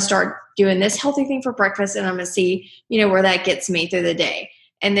 So I'm going to start doing this healthy thing for breakfast, and I'm going to see, where that gets me through the day.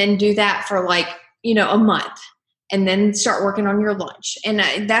 And then do that for a month, and then start working on your lunch. And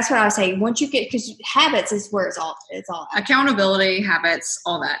that's what I would say. Once you get, because habits is where it's all accountability, habits,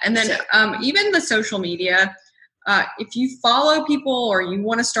 all that. And then even the social media, if you follow people or you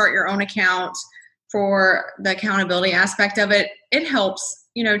want to start your own account for the accountability aspect of it, it helps,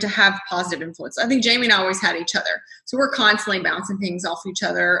 to have positive influence. I think Jamie and I always had each other. So we're constantly bouncing things off each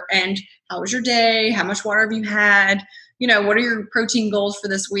other. And how was your day? How much water have you had? What are your protein goals for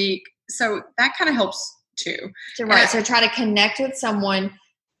this week? So that kind of helps too. So try to connect with someone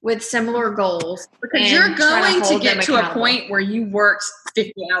with similar goals, because you're going to get to a point where you worked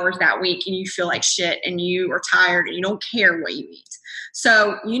 50 hours that week and you feel like shit and you are tired and you don't care what you eat.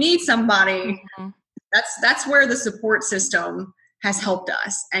 So you need somebody. Mm-hmm. That's where the support system has helped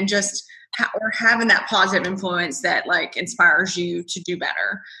us, and just or having that positive influence that inspires you to do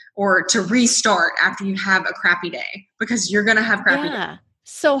better or to restart after you have a crappy day, because you're going to have crappy days.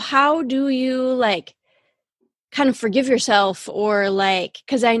 So how do you kind of forgive yourself, or like,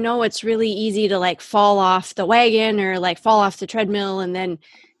 because I know it's really easy to like fall off the wagon or like fall off the treadmill, and then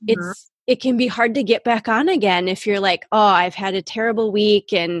it can be hard to get back on again if you're like, oh, I've had a terrible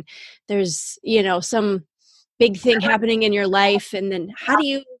week and there's, you know, some big thing happening in your life. And then how do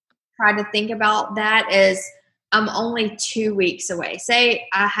you try to think about that? Is I'm only 2 weeks away. Say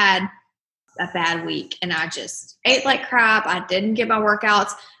I had a bad week and I just ate like crap, I didn't get my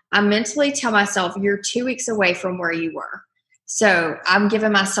workouts. I mentally tell myself, you're 2 weeks away from where you were. So I'm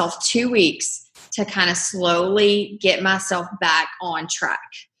giving myself 2 weeks to kind of slowly get myself back on track,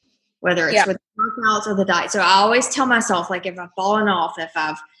 whether it's with workouts or the diet. So I always tell myself, like, if I've fallen off, if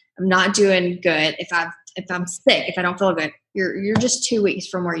I'm not doing good, if I'm sick, if I don't feel good, you're just 2 weeks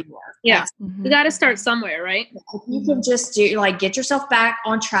from where you are. Yeah. You got to start somewhere, right? If you can just get yourself back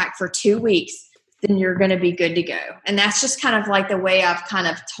on track for 2 weeks, then you're going to be good to go. And that's just kind of like the way I've kind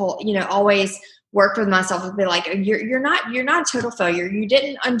of told, always worked with myself to be like, you're not a total failure. You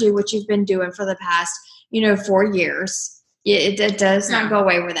didn't undo what you've been doing for the past, 4 years. It does not go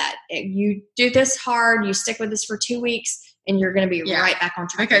away with that. You do this hard, you stick with this for 2 weeks, and you're going to be right back on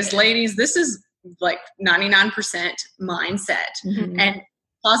track. Because ladies, this is like 99% mindset and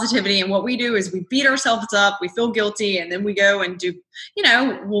positivity. And what we do is we beat ourselves up, we feel guilty, and then we go and do,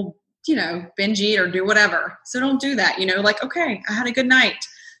 we'll, binge eat or do whatever. So don't do that. Like, okay, I had a good night.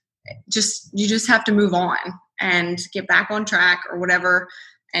 You just have to move on and get back on track or whatever.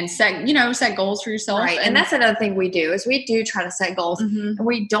 And set goals for yourself. Right. And that's another thing we do is we do try to set goals and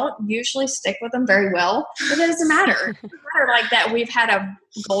we don't usually stick with them very well, but it doesn't matter. It doesn't matter like that. We've had a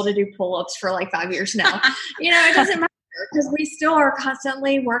goal to do pull-ups for like 5 years now. It doesn't matter because we still are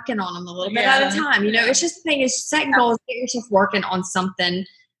constantly working on them a little bit at a time. It's just the thing is set goals, get yourself working on something,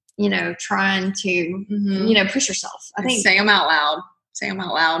 trying to, push yourself. I think say them out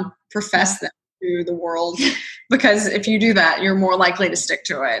loud, profess them to the world, because if you do that, you're more likely to stick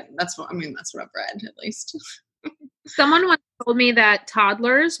to it. That's what I've read, at least. Someone once told me that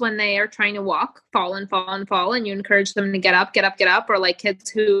toddlers, when they are trying to walk, fall and fall and fall, and you encourage them to get up, or like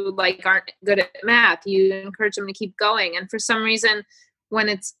kids who like aren't good at math, you encourage them to keep going. And for some reason, when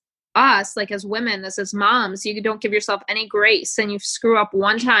it's us, like as women, as moms, you don't give yourself any grace, and you screw up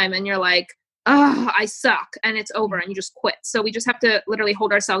one time and you're like, oh, I suck, and it's over, and you just quit. So we just have to literally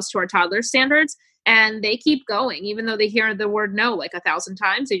hold ourselves to our toddler standards, and they keep going, even though they hear the word no like 1,000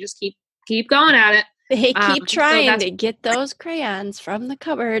 times. They just keep going at it. They keep trying to get those crayons from the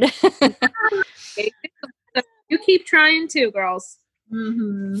cupboard. You keep trying too, girls.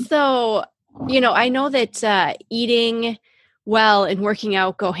 So, I know that eating well and working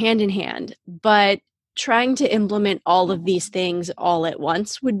out go hand in hand, but trying to implement all of these things all at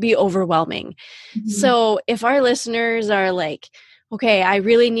once would be overwhelming. So if our listeners are like, okay, I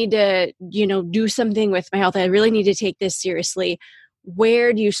really need to, do something with my health, I really need to take this seriously,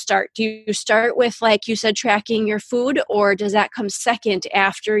 where do you start? Do you start with, like you said, tracking your food, or does that come second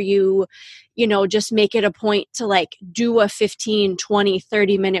after you, just make it a point to like do a 15, 20,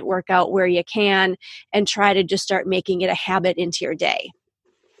 30 minute workout where you can, and try to just start making it a habit into your day?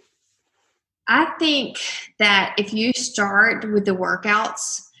 I think that if you start with the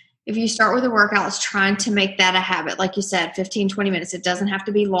workouts, trying to make that a habit, like you said, 15, 20 minutes, it doesn't have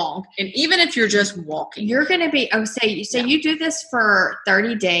to be long. And even if you're just walking, you're going to be, you do this for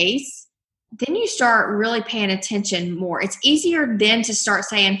 30 days, then you start really paying attention more. It's easier then to start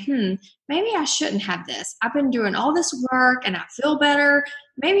saying, maybe I shouldn't have this. I've been doing all this work and I feel better.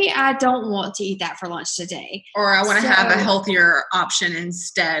 Maybe I don't want to eat that for lunch today. Or I want to have a healthier option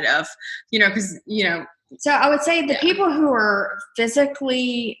instead of, So I would say the people who are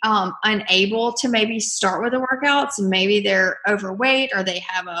physically unable to maybe start with the workouts, and maybe they're overweight or they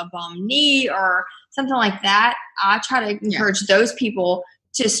have a bum knee or something like that, I try to encourage those people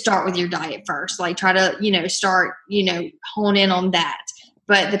to start with your diet first. Like try to, start, hone in on that.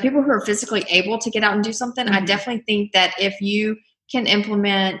 But the people who are physically able to get out and do something, I definitely think that if you can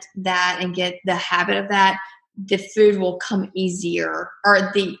implement that and get the habit of that, the food will come easier,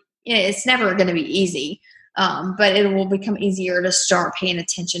 or it's never going to be easy, but it will become easier to start paying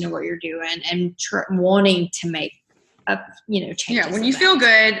attention to what you're doing and wanting to make changes. Yeah, when you feel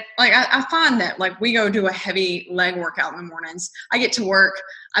good, like I find that like we go do a heavy leg workout in the mornings. I get to work.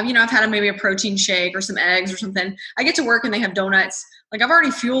 I've had maybe a protein shake or some eggs or something. I get to work and they have donuts. Like I've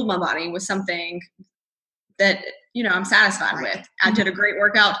already fueled my body with something that I'm satisfied with. I did a great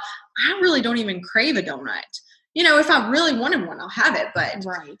workout. I really don't even crave a donut. If I really wanted one, I'll have it. But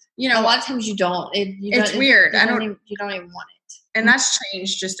a lot of times you don't. It's weird. You don't even want it. And that's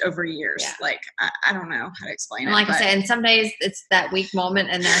changed just over years. Yeah. Like, I don't know how to explain And it. like I said, and some days it's that weak moment,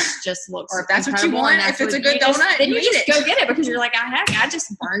 and that just looks. Or if that's what you incredible, want, and that's if it's what a good donut, then you you eat just it. go get it because you're like, I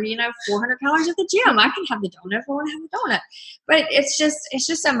just burned 400 calories at the gym. I can have the donut if I want to have the donut. But it's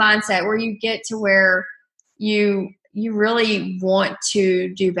just a mindset where you get to where you really want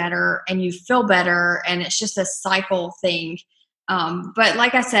to do better and you feel better, and it's just a cycle thing. But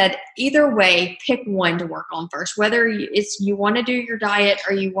like I said, either way, pick one to work on first. Whether you want to do your diet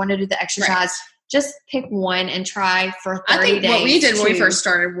or you want to do the exercise, Right. just pick one and try for 30 I think days. what we did when we first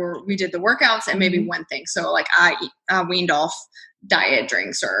started were we did the workouts and maybe one thing. So like I weaned off diet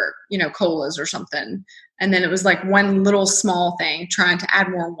drinks or, colas or something. And then it was like one little small thing, trying to add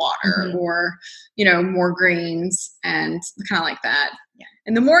more water or, more greens and kind of like that. Yeah.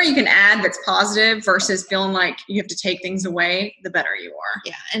 And the more you can add that's positive versus feeling like you have to take things away, the better you are.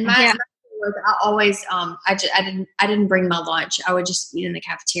 Yeah. And my was I always I didn't bring my lunch. I would just eat in the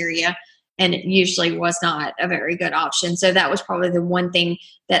cafeteria, and it usually was not a very good option. So that was probably the one thing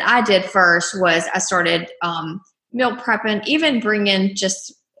that I did first was I started meal prepping, even bringing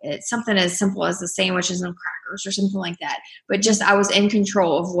just something as simple as the sandwiches and crackers or something like that. But just I was in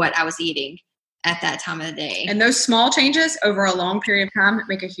control of what I was eating at that time of the day. And those small changes over a long period of time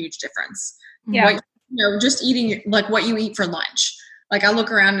make a huge difference. Yeah. Just eating like what you eat for lunch. Like I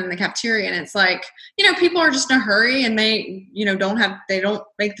look around in the cafeteria and it's like, people are just in a hurry and they, don't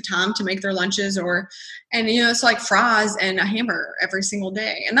make the time to make their lunches it's like fries and a hamburger every single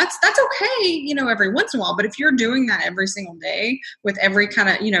day. And that's okay, every once in a while. But if you're doing that every single day with every kind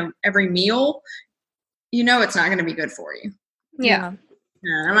of, every meal, it's not going to be good for you. Yeah.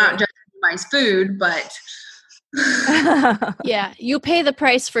 I'm not judging anybody's food, but Yeah, you pay the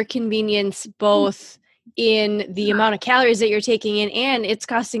price for convenience both in the amount of calories that you're taking in, and it's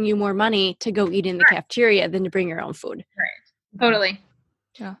costing you more money to go eat in the cafeteria than to bring your own food. Totally.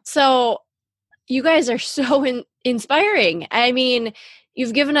 So you guys are so inspiring. I mean,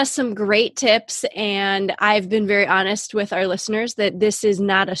 you've given us some great tips, and I've been very honest with our listeners that this is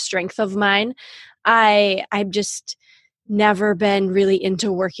not a strength of mine. I've just never been really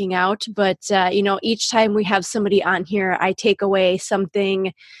into working out, but each time we have somebody on here, I take away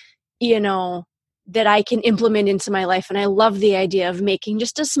something, that I can implement into my life. And I love the idea of making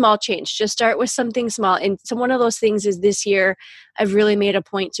just a small change. Just start with something small. And so one of those things is this year, I've really made a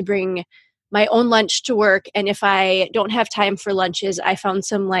point to bring my own lunch to work. And if I don't have time for lunches, I found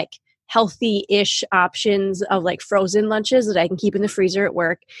some like healthy-ish options of like frozen lunches that I can keep in the freezer at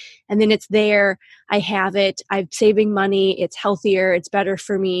work. And then it's there. I have it. I'm saving money. It's healthier. It's better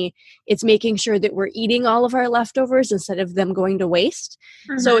for me. It's making sure that we're eating all of our leftovers instead of them going to waste.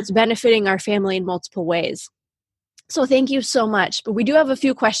 So it's benefiting our family in multiple ways. So thank you so much. But we do have a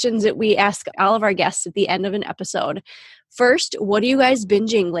few questions that we ask all of our guests at the end of an episode. First, what are you guys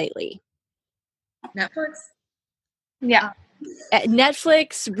binging lately? Netflix. Yeah. At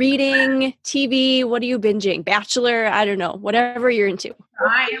Netflix, reading, TV, what are you binging? Bachelor, I don't know, whatever you're into.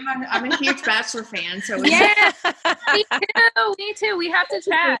 I'm a huge Bachelor fan, so Yeah. Me too. We have to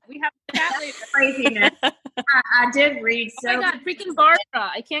chat. Later. craziness. I did read. Oh my God, freaking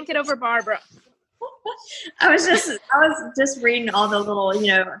Barbara! I can't get over Barbara. I was just reading all the little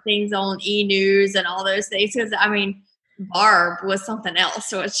things on E! News and all those things because Barb was something else.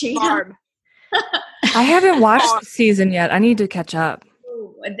 So she Barb. I haven't watched the season yet. I need to catch up.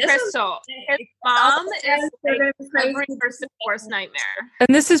 Crystal. His mom is like every person's worst nightmare.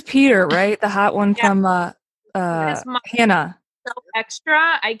 And this is Peter, right? The hot one from His mom Hannah. so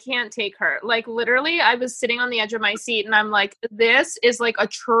extra. I can't take her. Like literally, I was sitting on the edge of my seat and I'm like, this is like a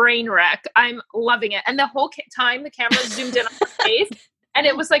train wreck. I'm loving it. And the whole time the camera zoomed in on her face and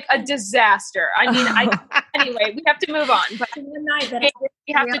it was like a disaster. Anyway, we have to move on. But one night that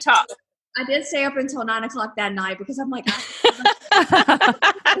we have to talk. I did stay up until 9:00 that night because I'm like,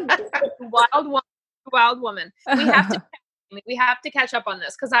 wild woman. We have to catch up on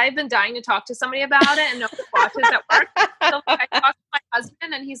this because I've been dying to talk to somebody about it and nobody watches at work. So I talked to my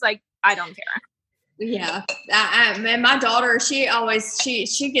husband and he's like, I don't care. Yeah. And my daughter, she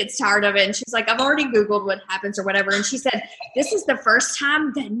gets tired of it and she's like, I've already Googled what happens or whatever. And she said, this is the first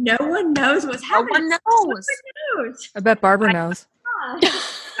time that no one knows what's happening. No one knows. I bet Barbara knows.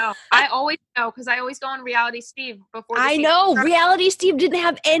 No, I always know because I always go on Reality Steve before. I know. Reality Steve didn't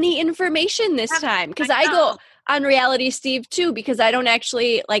have any information this time because I go on Reality Steve too because I don't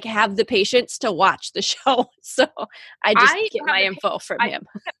actually have the patience to watch the show. So I just get my info from him.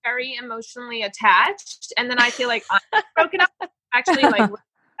 I get very emotionally attached and then I feel like I'm broken up. Actually,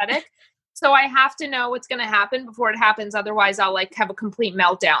 pathetic. So I have to know what's going to happen before it happens. Otherwise, I'll have a complete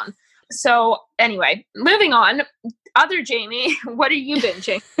meltdown. So anyway, moving on. Other Jamie, what are you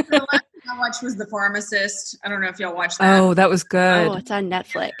binging? The last thing I watched was The Pharmacist. I don't know if y'all watched that. Oh, that was good. Oh, it's on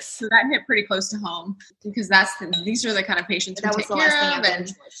Netflix. So that hit pretty close to home because these are the kind of patients we That was take the last care of thing I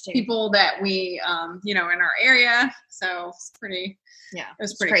and watched too. people that we, in our area. So it's pretty, Yeah, it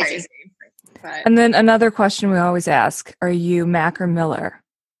was pretty crazy. But And then another question we always ask, are you Mac or Miller?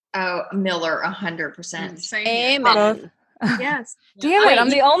 Oh, Miller, 100%. same here. Amen. Yes. Damn it, I'm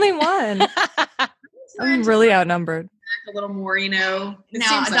the only one. I'm really outnumbered. A little more, it No,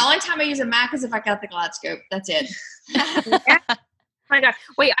 seems the like- only time I use a Mac is if I got the GlideScope. That's it. Oh my God.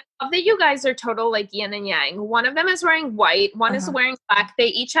 Wait, I love that you guys are total like yin and yang. One of them is wearing white, one is wearing black. They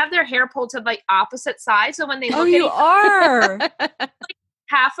each have their hair pulled to like opposite sides. So when they Oh, look you at are.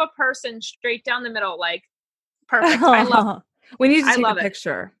 half a person straight down the middle, like perfect. I love We need to I take love a it.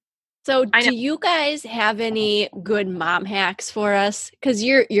 picture. So, I know. do you guys have any good mom hacks for us? Because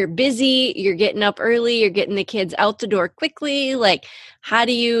you're busy, you're getting up early, you're getting the kids out the door quickly. Like, how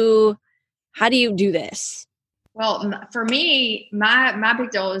do you do this? Well, for me, my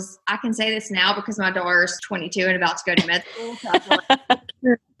big deal is I can say this now because my daughter's 22 and about to go to med school. So I feel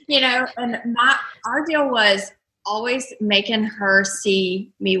like, and our deal was always making her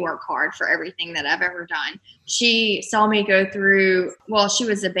see me work hard for everything that I've ever done. She saw me go through, well, she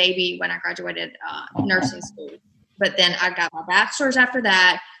was a baby when I graduated nursing school, but then I got my bachelor's after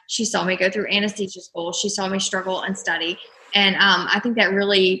that. She saw me go through anesthesia school. She saw me struggle and study. And I think that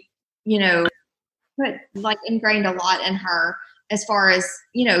really, ingrained a lot in her as far as,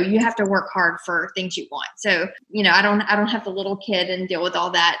 you have to work hard for things you want. So, I don't have the little kid and deal with all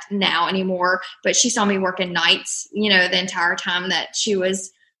that now anymore, but she saw me working nights, the entire time that she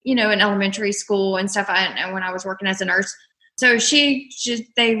was, in elementary school and stuff. And when I was working as a nurse. So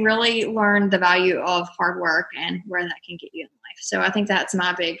they really learned the value of hard work and where that can get you in life. So I think that's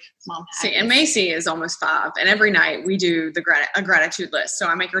my big mom hack. See, and Macy is almost 5, and every night we do a gratitude list. So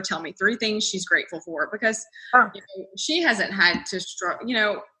I make her tell me 3 things she's grateful for because she hasn't had to struggle.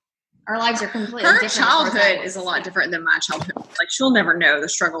 Our lives are completely Her different. childhood is a lot different than my childhood. Like she'll never know the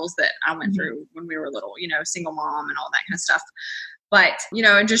struggles that I went through when we were little. Single mom and all that kind of stuff. But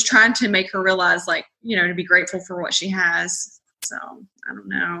and just trying to make her realize, to be grateful for what she has. So I don't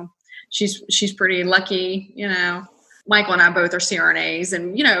know. She's pretty lucky. Michael and I both are CRNAs,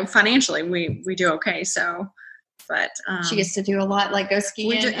 and financially we do okay. So, but she gets to do a lot, like go skiing.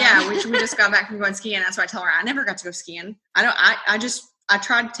 We just got back from going skiing. That's why I tell her I never got to go skiing. I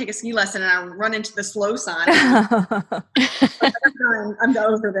tried to take a ski lesson and I run into the slow sign. I'm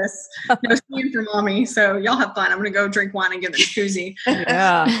over this. No skiing for mommy. So y'all have fun. I'm gonna go drink wine and get this koozie.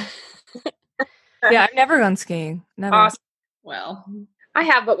 Yeah. Yeah, I've never gone skiing. Never. Awesome. Well, I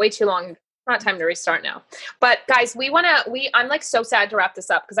have, but way too long. Not time to restart now. But guys, I'm like so sad to wrap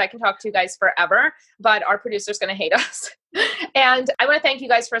this up because I can talk to you guys forever, but our producer's going to hate us. And I want to thank you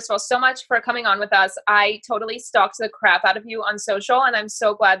guys, first of all, so much for coming on with us. I totally stalked the crap out of you on social, and I'm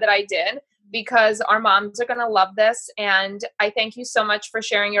so glad that I did because our moms are going to love this. And I thank you so much for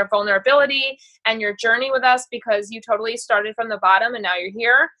sharing your vulnerability and your journey with us because you totally started from the bottom and now you're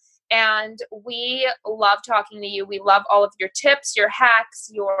here. And we love talking to you. We love all of your tips, your hacks,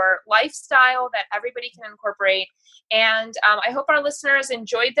 your lifestyle that everybody can incorporate. And I hope our listeners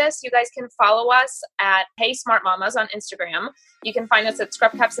enjoyed this. You guys can follow us at Hey Smart Mamas on Instagram. You can find us at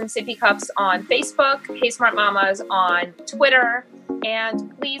Scrub Cups and Sippy Cups on Facebook, Hey Smart Mamas on Twitter.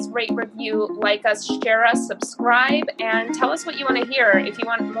 And please rate, review, like us, share us, subscribe, and tell us what you want to hear. If you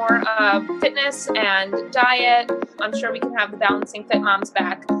want more fitness and diet, I'm sure we can have the Balancing Fit Moms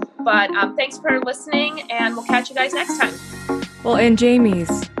back. But thanks for listening, and we'll catch you guys next time. Well, and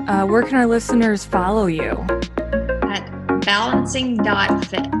Jamie's, where can our listeners follow you? At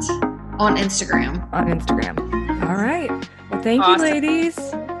balancing.fit on Instagram. On Instagram. All right. Well, thank Awesome. you, ladies.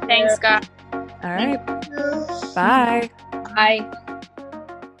 Thanks, guys. All right. Bye. Bye.